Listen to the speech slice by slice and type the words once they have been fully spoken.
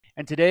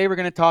And today we're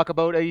going to talk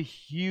about a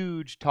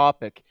huge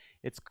topic.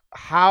 It's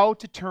how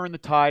to turn the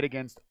tide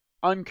against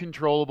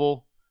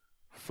uncontrollable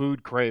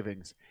food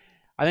cravings.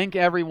 I think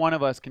every one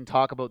of us can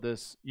talk about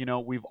this.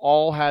 We've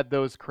all had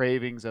those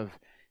cravings of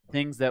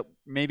things that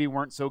maybe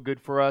weren't so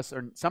good for us,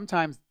 or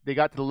sometimes they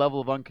got to the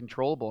level of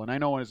uncontrollable. And I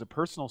know as a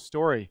personal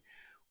story,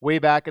 way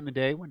back in the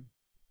day when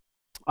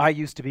I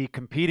used to be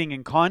competing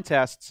in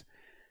contests,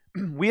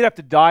 we'd have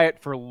to diet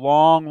for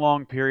long,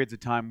 long periods of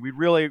time. We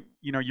really,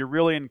 you're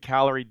really in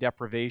calorie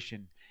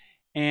deprivation.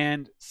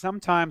 And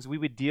sometimes we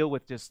would deal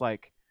with just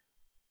like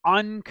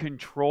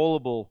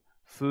uncontrollable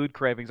food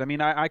cravings. I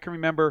mean, I can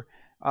remember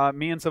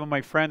me and some of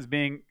my friends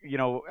being,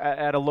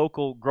 at a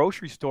local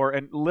grocery store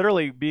and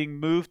literally being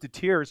moved to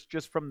tears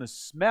just from the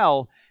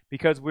smell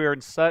because we're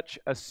in such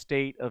a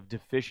state of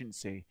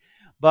deficiency.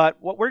 But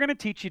what we're going to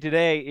teach you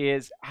today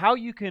is how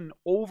you can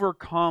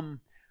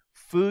overcome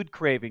food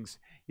cravings.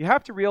 You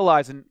have to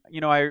realize, and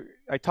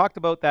I talked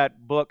about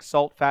that book,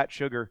 Salt, Fat,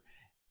 Sugar,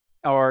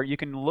 or you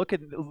can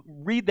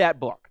read that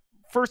book.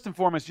 First and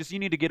foremost, just you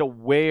need to get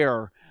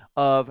aware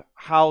of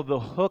how the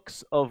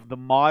hooks of the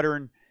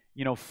modern,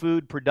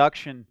 food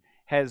production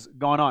has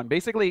gone on.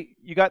 Basically,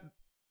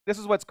 this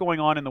is what's going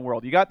on in the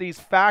world. You got these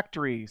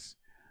factories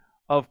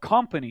of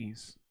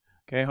companies,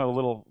 okay, a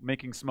little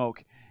making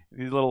smoke.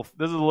 This is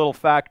a little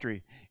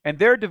factory, and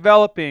they're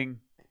developing,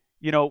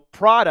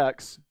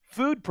 products,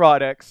 food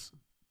products.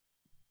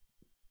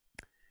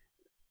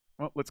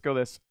 Well, let's go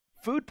this.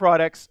 Food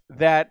products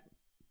that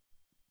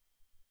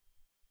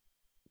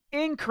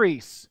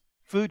increase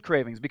food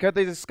cravings because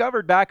they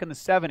discovered back in the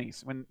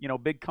 70s when,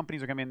 big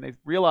companies are coming in, they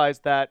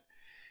realized that,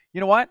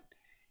 what?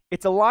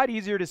 It's a lot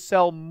easier to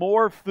sell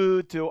more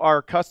food to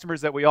our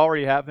customers that we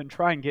already have than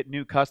try and get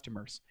new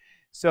customers.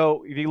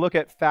 So if you look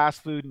at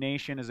Fast Food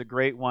Nation is a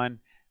great one.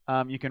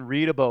 You can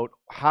read about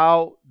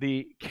how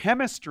the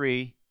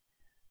chemistry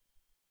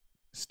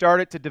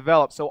started to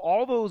develop. So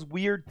all those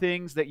weird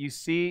things that you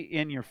see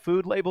in your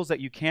food labels that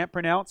you can't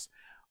pronounce,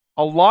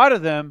 a lot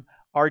of them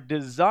are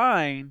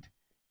designed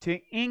to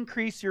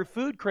increase your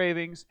food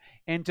cravings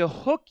and to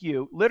hook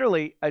you,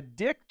 literally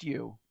addict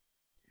you.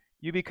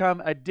 You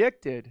become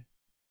addicted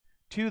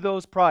to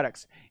those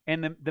products.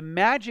 And the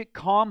magic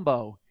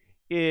combo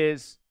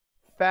is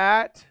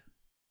fat,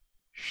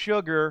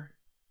 sugar,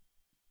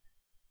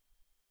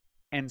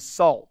 and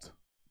salt.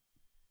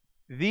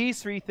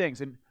 These three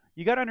things. And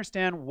you got to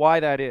understand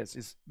why that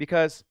is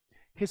because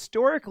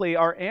historically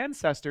our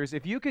ancestors,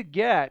 if you could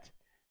get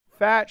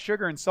fat,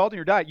 sugar, and salt in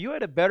your diet, you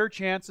had a better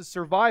chance of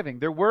surviving.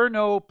 There were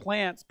no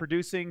plants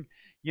producing,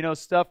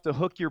 stuff to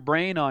hook your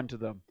brain onto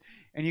them.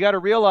 And you got to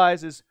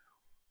realize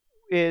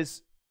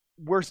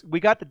we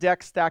got the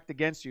deck stacked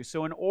against you.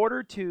 So in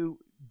order to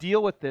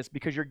deal with this,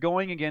 because you're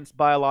going against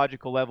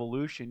biological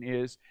evolution,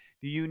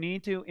 you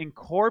need to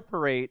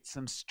incorporate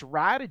some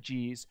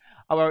strategies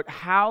about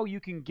how you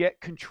can get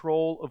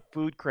control of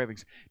food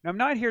cravings. Now, I'm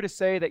not here to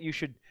say that you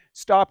should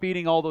stop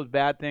eating all those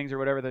bad things or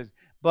whatever,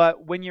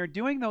 but when you're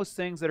doing those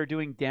things that are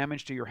doing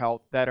damage to your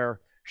health, that are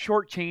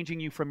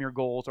shortchanging you from your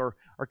goals or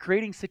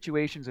creating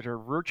situations that are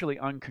virtually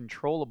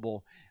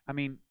uncontrollable, I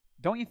mean,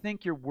 don't you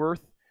think you're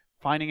worth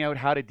finding out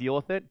how to deal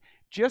with it?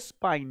 Just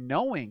by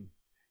knowing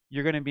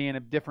you're going to be in a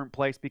different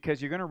place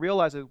because you're going to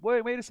realize that,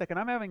 wait a second,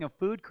 I'm having a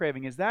food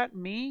craving. Is that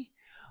me?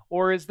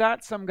 Or is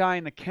that some guy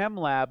in the chem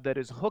lab that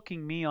is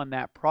hooking me on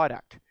that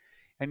product?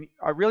 And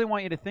I really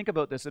want you to think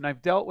about this. And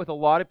I've dealt with a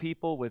lot of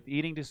people with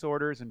eating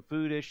disorders and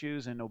food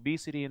issues and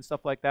obesity and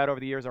stuff like that over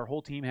the years. Our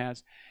whole team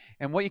has.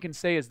 And what you can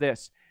say is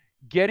this: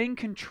 getting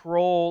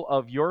control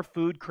of your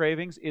food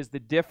cravings is the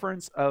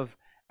difference of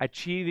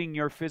achieving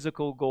your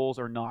physical goals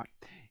or not.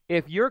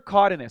 If you're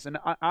caught in this, and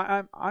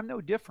I'm no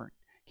different.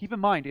 Keep in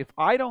mind, if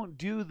I don't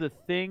do the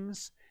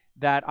things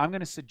that I'm going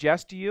to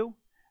suggest to you,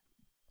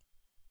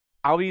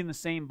 I'll be in the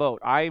same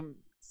boat. I'm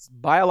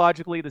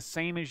biologically the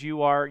same as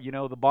you are.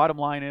 The bottom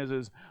line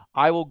is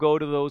I will go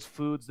to those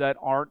foods that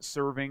aren't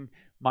serving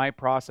my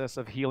process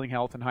of healing,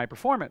 health, and high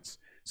performance.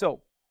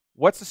 So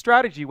what's the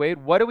strategy,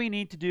 Wade? What do we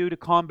need to do to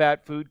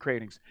combat food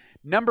cravings?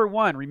 Number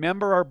one,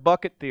 remember our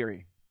bucket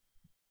theory.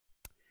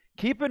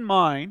 Keep in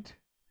mind,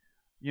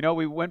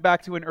 we went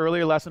back to an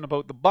earlier lesson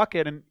about the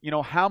bucket and,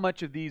 how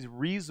much of these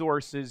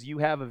resources you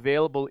have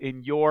available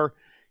in your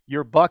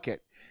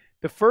bucket.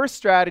 The first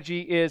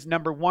strategy is,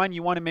 number one,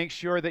 you want to make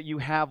sure that you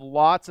have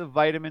lots of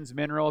vitamins,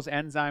 minerals,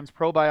 enzymes,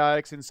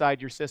 probiotics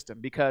inside your system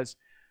because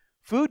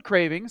food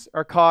cravings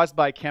are caused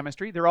by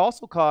chemistry. They're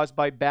also caused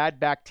by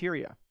bad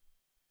bacteria.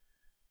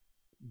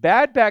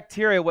 Bad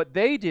bacteria, what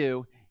they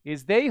do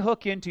is they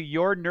hook into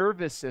your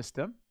nervous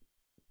system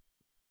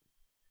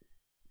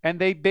and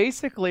they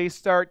basically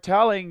start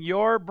telling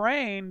your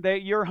brain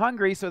that you're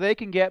hungry so they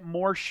can get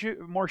more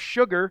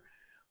sugar,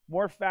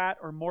 more fat,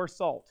 or more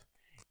salt.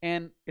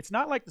 And it's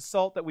not like the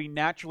salt that we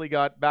naturally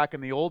got back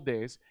in the old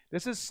days.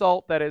 This is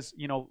salt that is,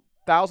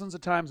 thousands of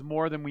times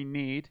more than we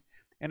need.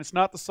 And it's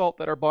not the salt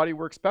that our body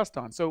works best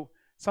on. So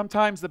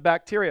sometimes the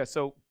bacteria.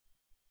 So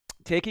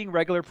taking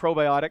regular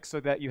probiotics so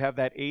that you have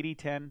that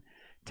 80-10-10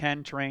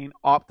 terrain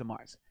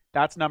optimized.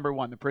 That's number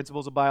one, the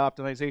principles of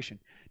BiOptimization.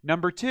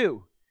 Number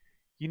two,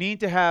 you need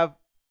to have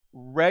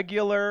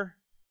regular,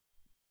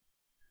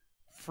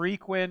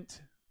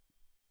 frequent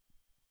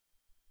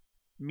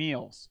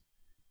meals.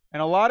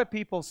 And a lot of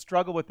people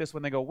struggle with this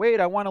when they go, Wade,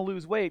 I want to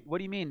lose weight. What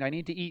do you mean? I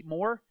need to eat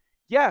more?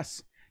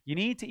 Yes, you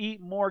need to eat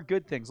more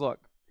good things. Look,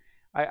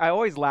 I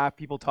always laugh.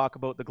 People talk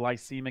about the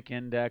glycemic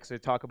index. They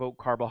talk about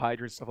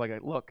carbohydrates, stuff like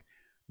that. Look,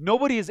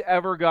 nobody has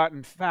ever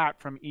gotten fat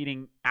from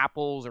eating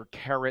apples or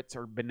carrots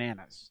or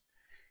bananas.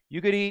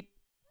 You could eat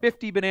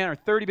 50 bananas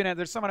or 30 bananas.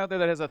 There's someone out there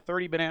that has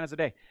 30 bananas a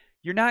day.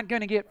 You're not going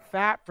to get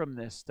fat from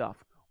this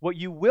stuff. What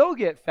you will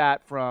get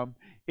fat from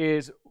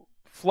is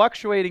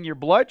fluctuating your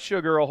blood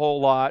sugar a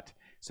whole lot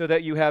so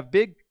that you have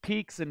big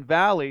peaks and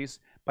valleys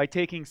by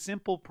taking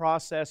simple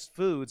processed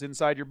foods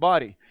inside your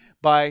body,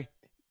 by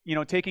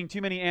taking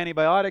too many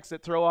antibiotics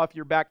that throw off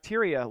your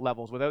bacteria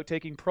levels without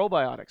taking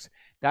probiotics.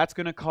 That's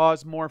going to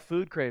cause more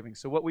food cravings.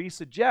 So what we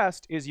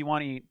suggest is you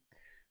want to eat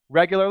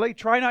regularly.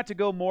 Try not to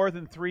go more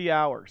than 3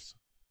 hours.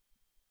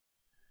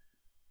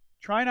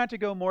 Try not to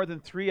go more than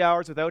 3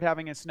 hours without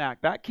having a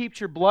snack. That keeps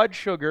your blood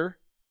sugar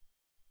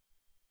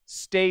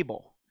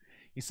stable.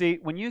 You see,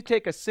 when you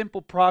take a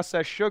simple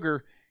processed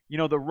sugar,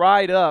 the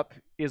ride up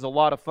is a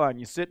lot of fun.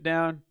 You sit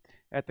down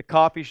at the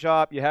coffee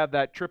shop, you have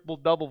that triple,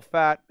 double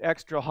fat,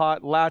 extra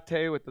hot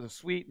latte with the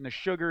sweet and the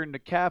sugar and the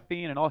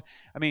caffeine and all.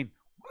 I mean,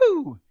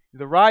 woo!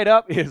 The ride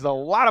up is a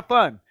lot of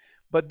fun.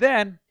 But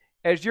then,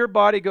 as your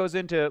body goes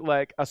into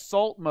like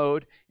assault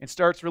mode and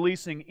starts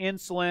releasing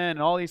insulin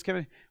and all these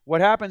chemicals,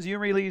 what happens, you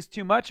release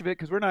too much of it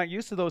because we're not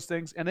used to those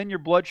things, and then your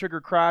blood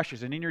sugar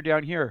crashes, and then you're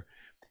down here.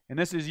 And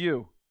this is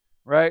you,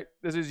 right?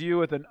 This is you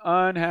with an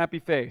unhappy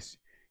face.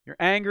 You're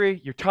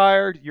angry, you're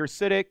tired, you're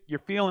acidic, you're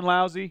feeling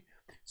lousy.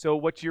 So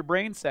what's your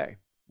brain say?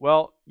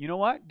 Well, you know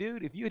what,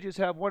 dude? If you just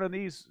have one of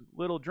these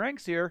little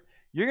drinks here,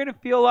 you're going to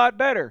feel a lot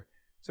better.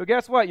 So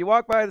guess what? You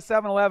walk by the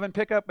 7-Eleven,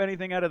 pick up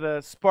anything out of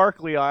the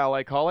sparkly aisle,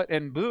 I call it,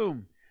 and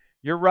boom,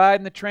 you're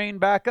riding the train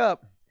back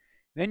up.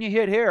 Then you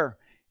hit here,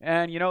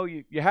 and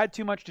you had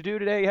too much to do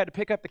today. You had to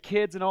pick up the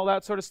kids and all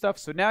that sort of stuff.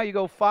 So now you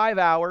go 5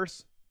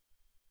 hours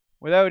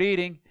without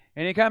eating,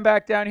 and you come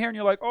back down here and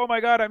you're like, oh my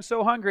God, I'm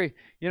so hungry.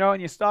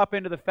 And you stop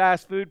into the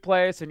fast food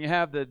place and you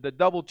have the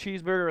double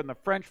cheeseburger and the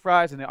French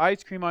fries and the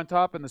ice cream on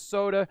top and the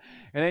soda.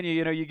 And then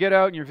you get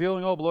out and you're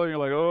feeling all bloated and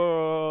you're like,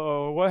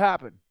 oh, what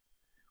happened?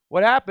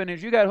 What happened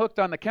is you got hooked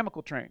on the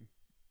chemical train.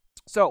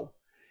 So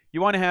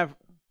you want to have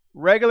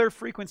regular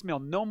frequent meal,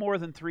 no more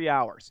than 3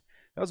 hours.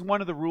 That was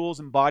one of the rules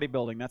in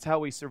bodybuilding. That's how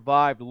we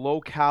survived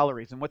low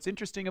calories. And what's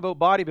interesting about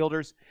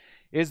bodybuilders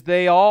is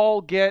they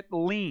all get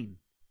lean.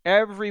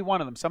 Every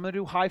one of them. Some of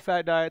them do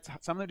high-fat diets,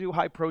 some of them do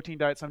high-protein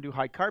diets, some do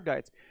high-carb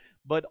diets.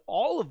 But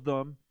all of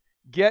them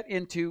get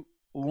into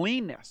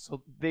leanness.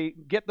 So they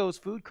get those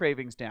food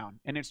cravings down.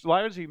 And it's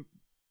largely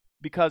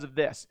because of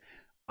this.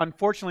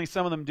 Unfortunately,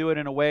 some of them do it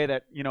in a way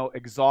that,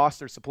 exhausts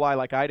their supply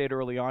like I did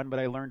early on, but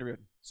I learned it.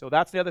 So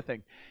that's the other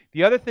thing.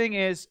 The other thing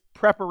is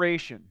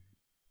preparation.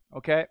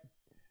 Okay?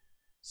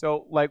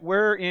 So like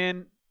we're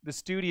in the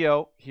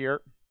studio here.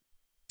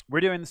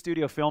 We're doing the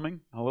studio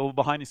filming, a little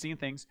behind-the-scenes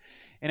things.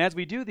 And as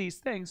we do these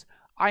things,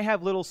 I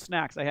have little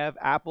snacks. I have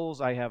apples,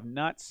 I have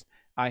nuts,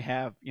 I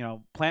have,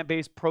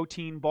 plant-based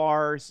protein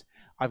bars.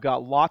 I've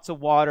got lots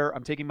of water.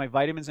 I'm taking my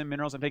vitamins and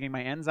minerals. I'm taking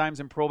my enzymes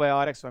and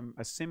probiotics. So I'm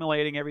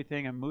assimilating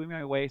everything. I'm moving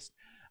my waste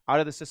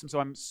out of the system. So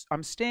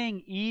I'm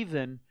staying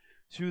even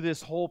through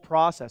this whole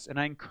process. And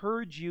I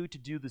encourage you to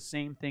do the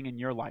same thing in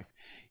your life.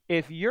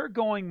 If you're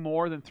going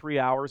more than 3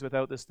 hours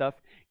without this stuff,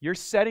 you're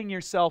setting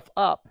yourself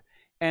up.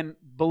 And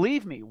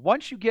believe me,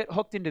 once you get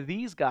hooked into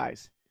these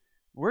guys,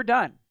 we're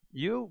done.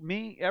 You,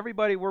 me,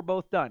 everybody, we're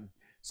both done.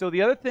 So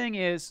the other thing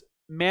is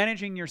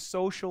managing your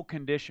social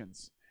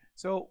conditions.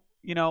 So,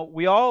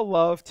 we all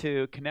love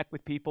to connect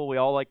with people. We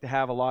all like to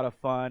have a lot of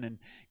fun and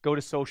go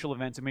to social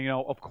events. I mean,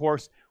 of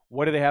course,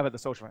 what do they have at the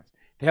social events?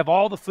 They have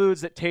all the foods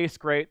that taste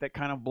great that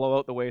kind of blow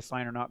out the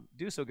waistline or not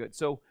do so good.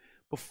 So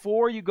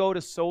before you go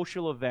to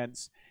social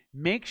events,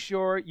 make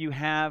sure you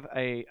have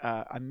a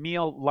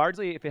meal.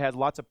 Largely, if it has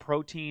lots of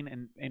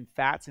protein and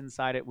fats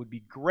inside it, would be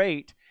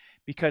great,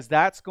 because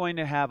that's going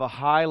to have a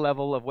high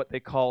level of what they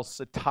call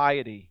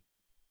satiety.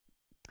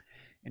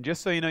 And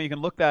just so you know, you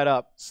can look that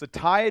up.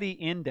 Satiety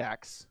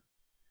index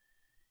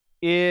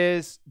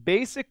is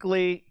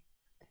basically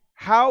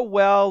how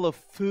well the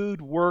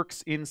food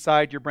works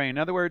inside your brain. In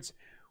other words,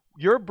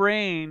 your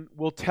brain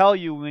will tell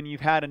you when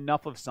you've had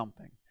enough of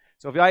something.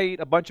 So if I eat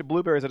a bunch of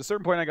blueberries, at a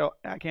certain point I go,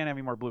 I can't have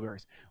any more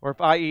blueberries. Or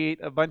if I eat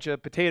a bunch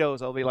of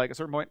potatoes, I'll be like, at a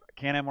certain point, I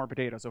can't have more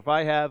potatoes. So if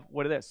I have,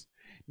 what is this?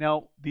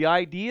 Now, the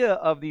idea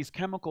of these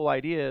chemical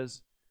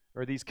ideas,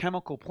 or these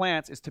chemical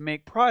plants, is to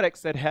make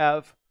products that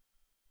have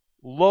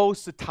low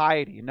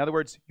satiety. In other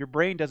words, your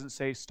brain doesn't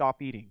say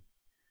stop eating.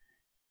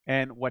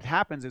 And what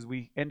happens is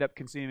we end up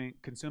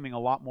consuming a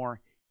lot more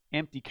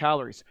empty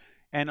calories.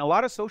 And a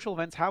lot of social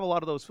events have a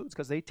lot of those foods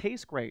because they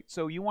taste great.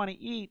 So you want to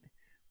eat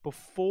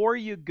before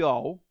you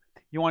go.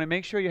 You want to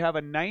make sure you have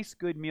a nice,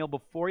 good meal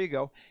before you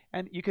go.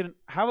 And you can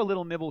have a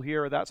little nibble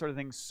here or that sort of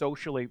thing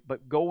socially,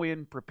 but go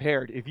in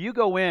prepared. If you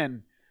go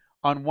in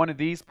on one of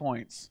these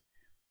points,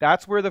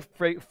 that's where the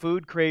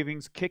food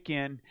cravings kick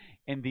in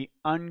and the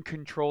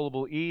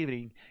uncontrollable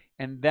eating.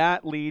 And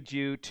that leads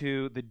you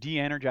to the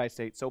de-energized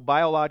state. So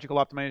biological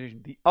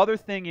optimization. The other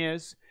thing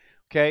is,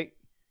 okay,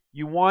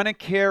 you want to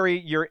carry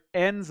your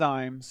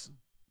enzymes.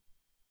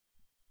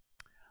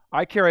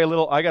 I took a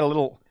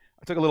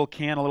little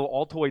can, a little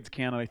Altoids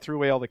can, and I threw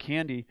away all the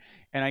candy,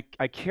 and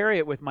I carry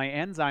it with my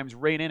enzymes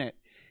right in it.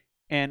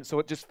 And so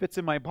it just fits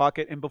in my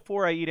pocket. And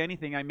before I eat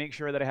anything, I make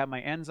sure that I have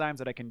my enzymes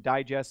that I can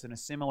digest and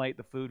assimilate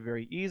the food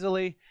very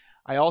easily.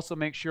 I also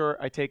make sure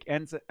I take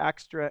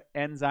extra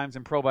enzymes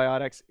and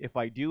probiotics if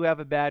I do have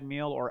a bad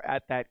meal or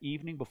at that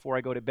evening before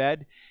I go to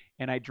bed.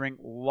 And I drink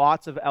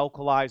lots of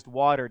alkalized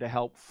water to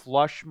help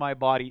flush my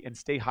body and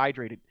stay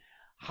hydrated.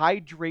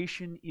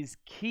 Hydration is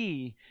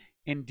key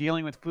in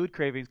dealing with food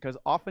cravings because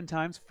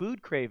oftentimes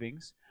food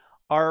cravings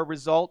are a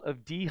result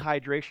of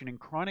dehydration and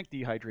chronic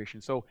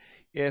dehydration. So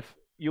if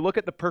you look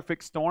at the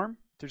perfect storm,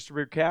 just to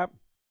recap,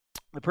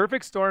 the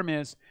perfect storm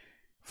is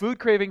food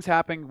cravings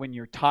happen when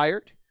you're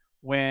tired,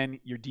 when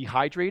you're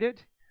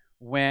dehydrated,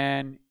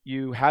 when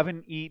you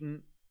haven't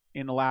eaten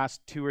in the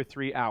last 2 or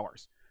 3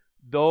 hours.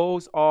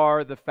 Those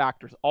are the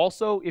factors.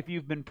 Also, if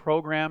you've been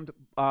programmed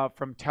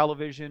from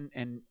television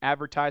and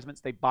advertisements,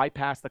 they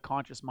bypass the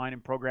conscious mind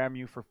and program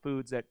you for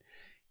foods that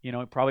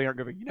probably aren't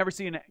good. You never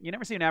see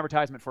an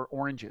advertisement for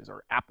oranges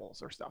or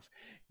apples or stuff.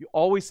 You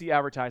always see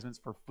advertisements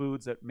for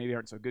foods that maybe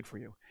aren't so good for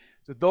you.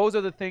 So those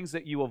are the things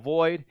that you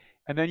avoid.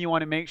 And then you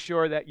want to make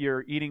sure that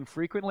you're eating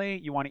frequently.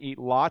 You want to eat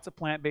lots of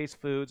plant-based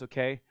foods,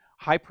 okay?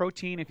 High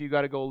protein if you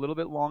got to go a little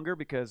bit longer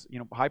because,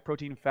 high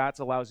protein fats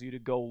allows you to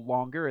go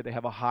longer. They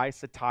have a high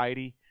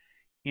satiety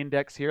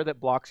index here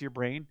that blocks your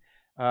brain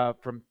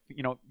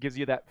gives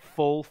you that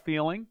full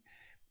feeling.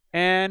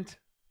 And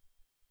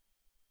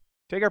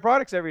take our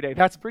products every day.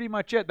 That's pretty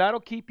much it. That'll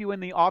keep you in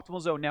the optimal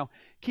zone. Now,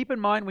 keep in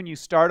mind when you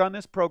start on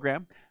this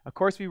program, of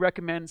course, we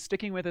recommend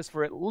sticking with us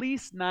for at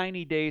least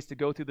 90 days to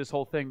go through this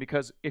whole thing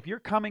because if you're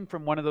coming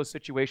from one of those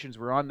situations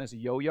where we're on this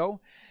yo-yo,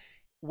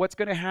 what's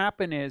going to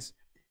happen is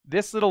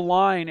this little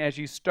line as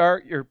you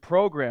start your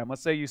program,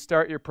 let's say you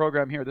start your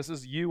program here. This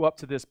is you up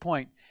to this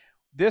point.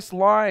 This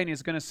line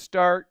is going to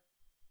start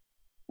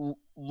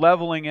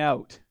leveling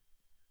out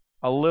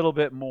a little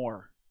bit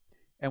more.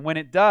 And when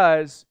it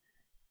does,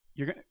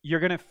 you're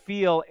going to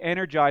feel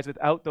energized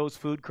without those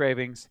food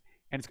cravings,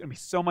 and it's going to be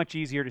so much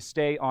easier to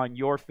stay on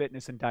your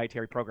fitness and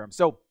dietary program.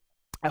 So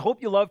I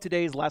hope you love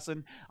today's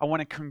lesson. I want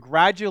to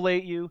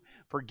congratulate you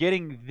for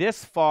getting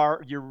this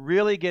far. You're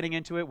really getting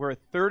into it. We're a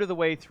third of the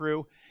way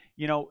through.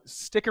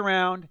 Stick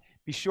around.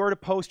 Be sure to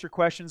post your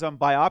questions on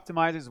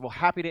BiOptimizers. We're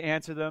happy to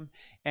answer them.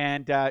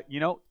 And,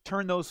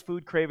 turn those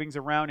food cravings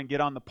around and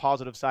get on the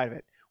positive side of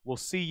it. We'll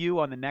see you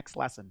on the next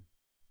lesson.